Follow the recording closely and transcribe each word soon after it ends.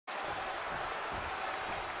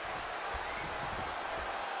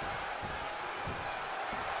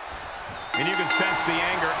And you can sense the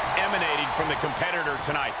anger emanating from the competitor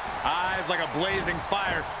tonight. Eyes like a blazing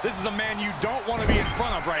fire. This is a man you don't want to be in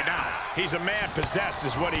front of right now. He's a man possessed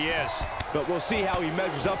is what he is. But we'll see how he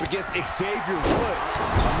measures up against Xavier Woods,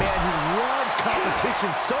 a man who loves competition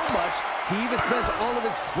so much, he even spends all of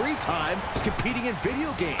his free time competing in video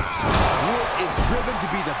games. Woods is driven to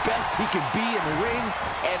be the best he can be in the ring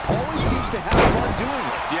and always seems to have fun doing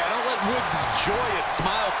it. Yeah, don't let Woods' joyous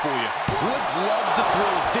smile fool you. Woods loves to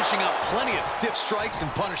thrill, dishing out plenty of stiff strikes and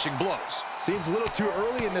punishing blows. Seems a little too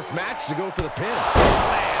early in this match to go for the pin.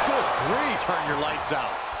 Man, good grief. Turn your lights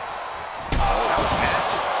out. Oh, that was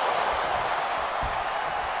nasty.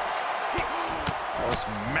 Was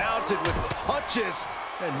mounted with punches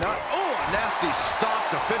and not, a nasty stop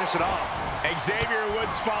to finish it off. Xavier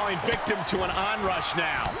Woods falling victim to an onrush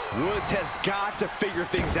now. Woods has got to figure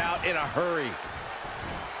things out in a hurry.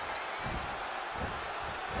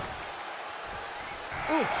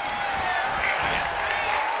 Oof.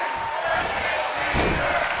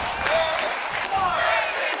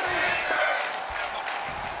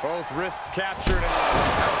 Both wrists captured, and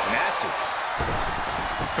that was nasty.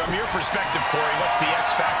 From your perspective, Corey, what's the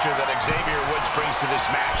X factor that Xavier Woods brings to this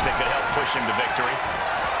match that could help push him to victory?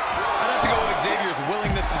 I'd have to go with Xavier's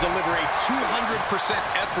willingness to deliver a 200%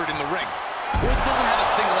 effort in the ring. Woods doesn't have a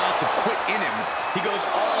single ounce of quit in him. He goes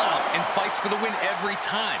all out and fights for the win every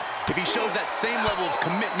time. If he shows that same level of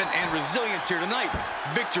commitment and resilience here tonight,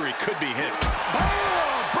 victory could be his.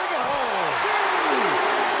 Oh, bring it home.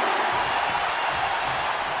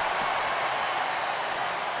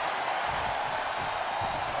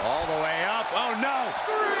 All the way up. Oh, no.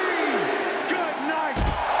 3. Good night.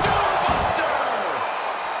 Doorbuster.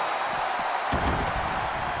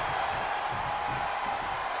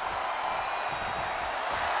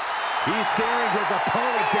 He's staring his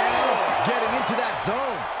opponent down, getting into that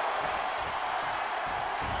zone.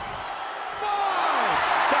 5.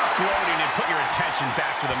 Stop gloating and put your attention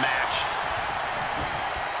back to the match.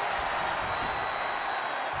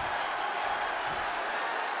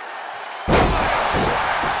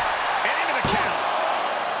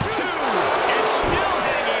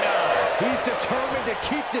 Determined to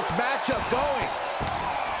keep this matchup going.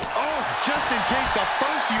 Oh, just in case the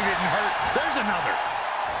first few didn't hurt, there's another.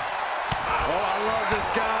 Oh, I love this,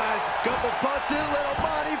 guys. Couple punches, little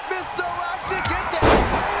Monty Fisto action. Get down.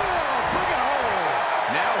 Oh, bring it home.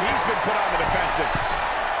 Now he's been put on the defensive.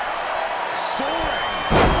 Soaring.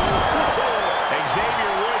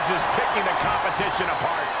 Xavier Woods is picking the competition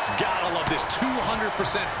apart. Gotta love this 200%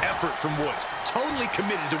 effort from Woods. Totally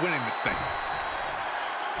committed to winning this thing.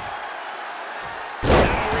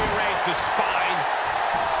 The spine.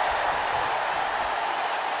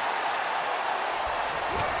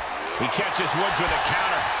 He catches Woods with a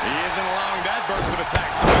counter. He isn't allowing that burst of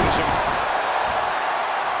attacks to finish him.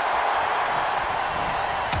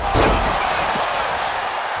 Punch.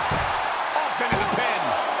 Off into the pin.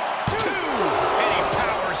 2. And he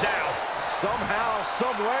powers out. Somehow,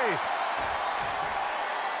 some way.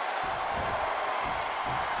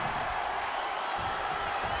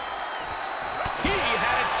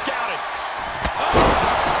 Scouted. Oh,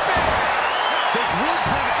 spin. Does Woods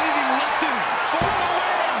have anything left in him? For the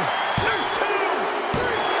win. There's 2.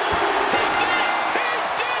 3. He did it. He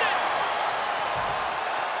did it.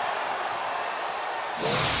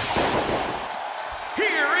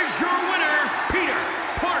 Here is your winner, Peter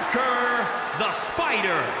Parker, the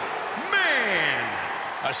Spider-Man.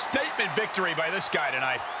 A statement victory by this guy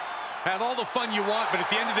tonight. Have all the fun you want, but at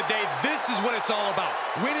the end of the day, this is what it's all about.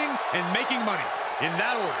 Winning and making money. In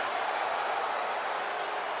that order.